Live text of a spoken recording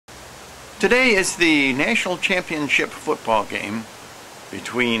Today is the national championship football game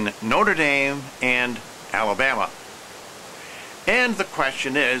between Notre Dame and Alabama. And the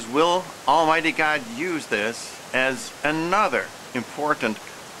question is, will Almighty God use this as another important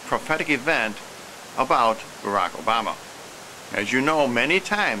prophetic event about Barack Obama? As you know, many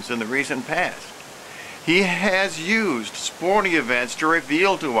times in the recent past, he has used sporting events to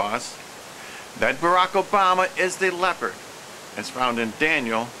reveal to us that Barack Obama is the leopard, as found in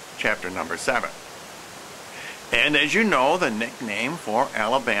Daniel chapter number 7. And as you know, the nickname for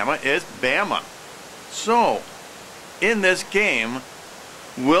Alabama is Bama. So, in this game,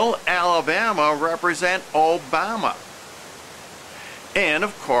 will Alabama represent Obama? And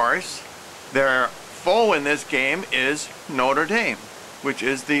of course, their foe in this game is Notre Dame, which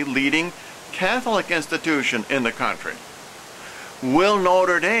is the leading Catholic institution in the country. Will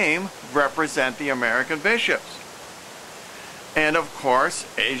Notre Dame represent the American bishops? And of course,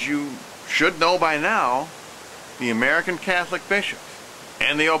 as you should know by now, the American Catholic bishops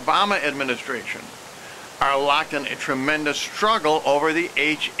and the Obama administration are locked in a tremendous struggle over the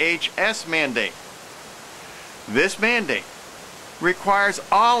HHS mandate. This mandate requires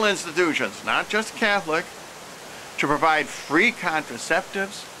all institutions, not just Catholic, to provide free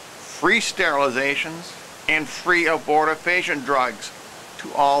contraceptives, free sterilizations, and free abortifacient drugs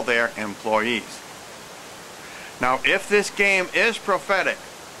to all their employees. Now, if this game is prophetic,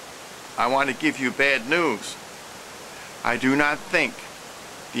 I want to give you bad news. I do not think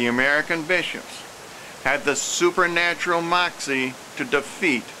the American bishops had the supernatural moxie to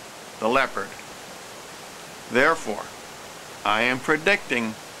defeat the leopard. Therefore, I am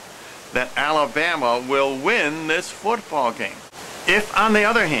predicting that Alabama will win this football game. If, on the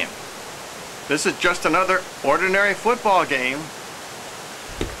other hand, this is just another ordinary football game,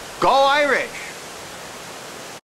 go Irish!